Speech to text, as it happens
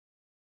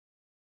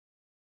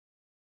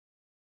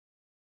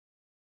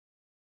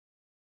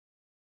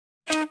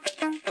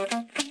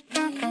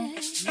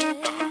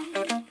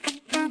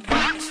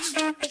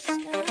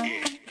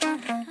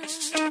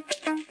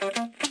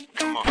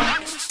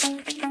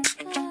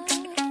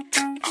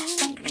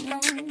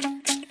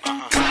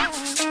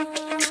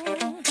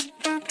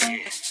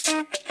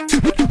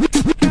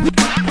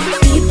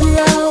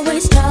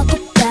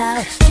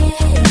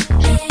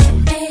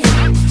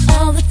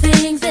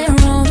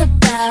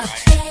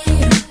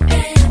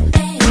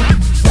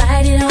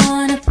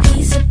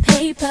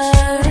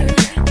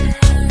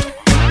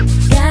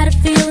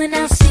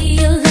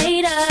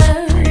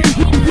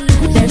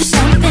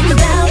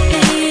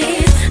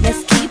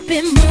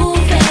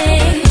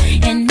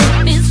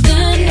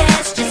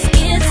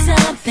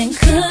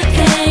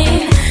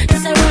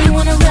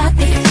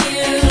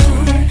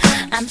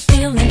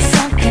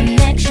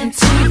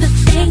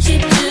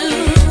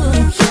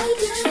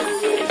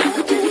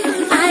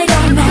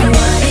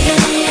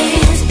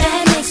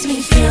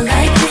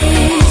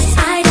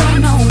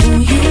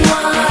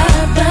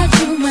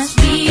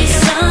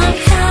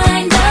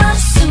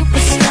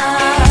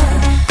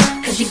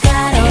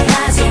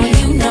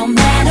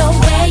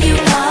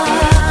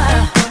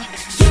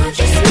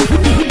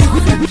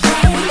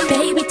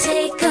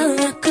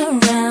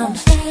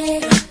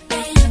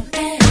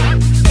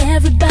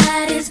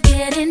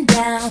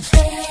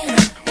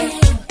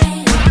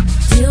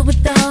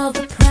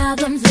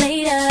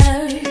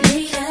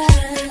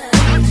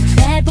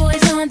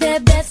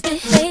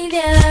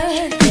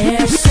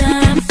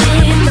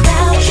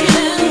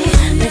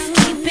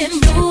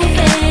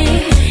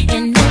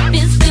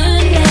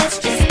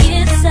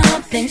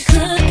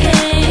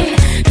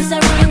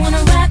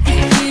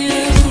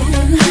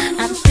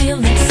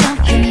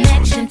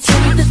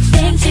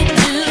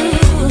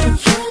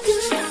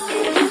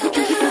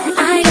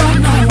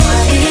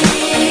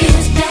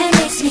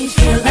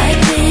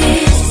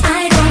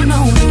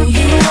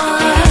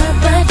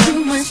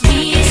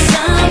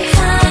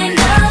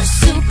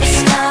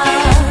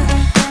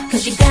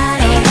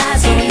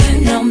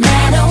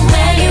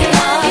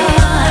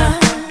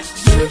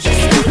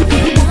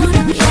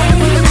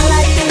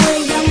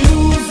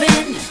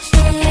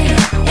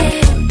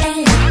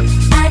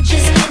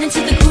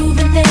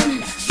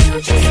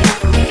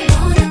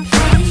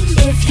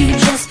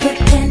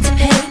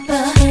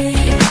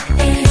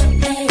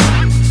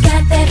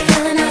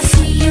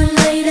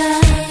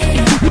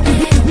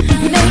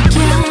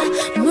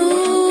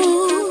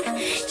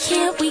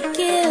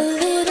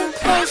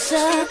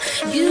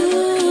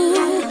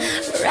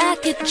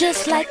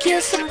Just like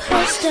you're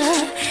supposed to.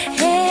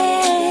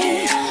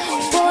 Hey,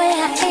 boy,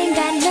 I ain't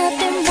got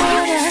nothing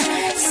more to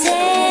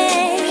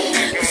say,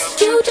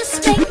 'cause you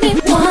just make me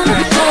wanna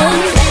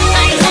play.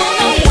 I don't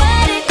know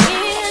what it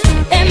is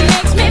that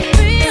makes me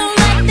feel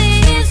like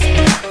this.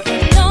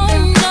 No,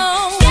 no,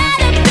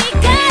 gotta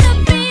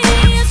be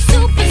a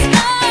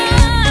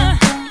superstar.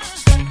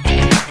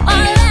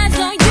 All eyes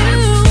on you,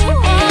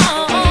 all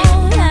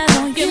eyes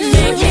on you.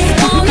 You just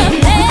wanna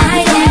play. I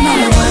don't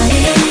know what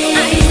it is.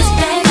 I just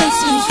that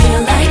makes me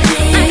feel like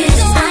this.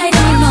 I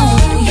don't know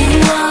who you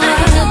are,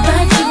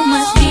 but you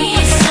must be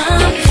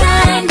some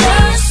kind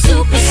of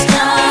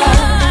superstar.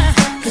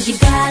 'Cause you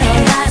got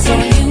all eyes on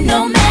you no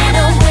matter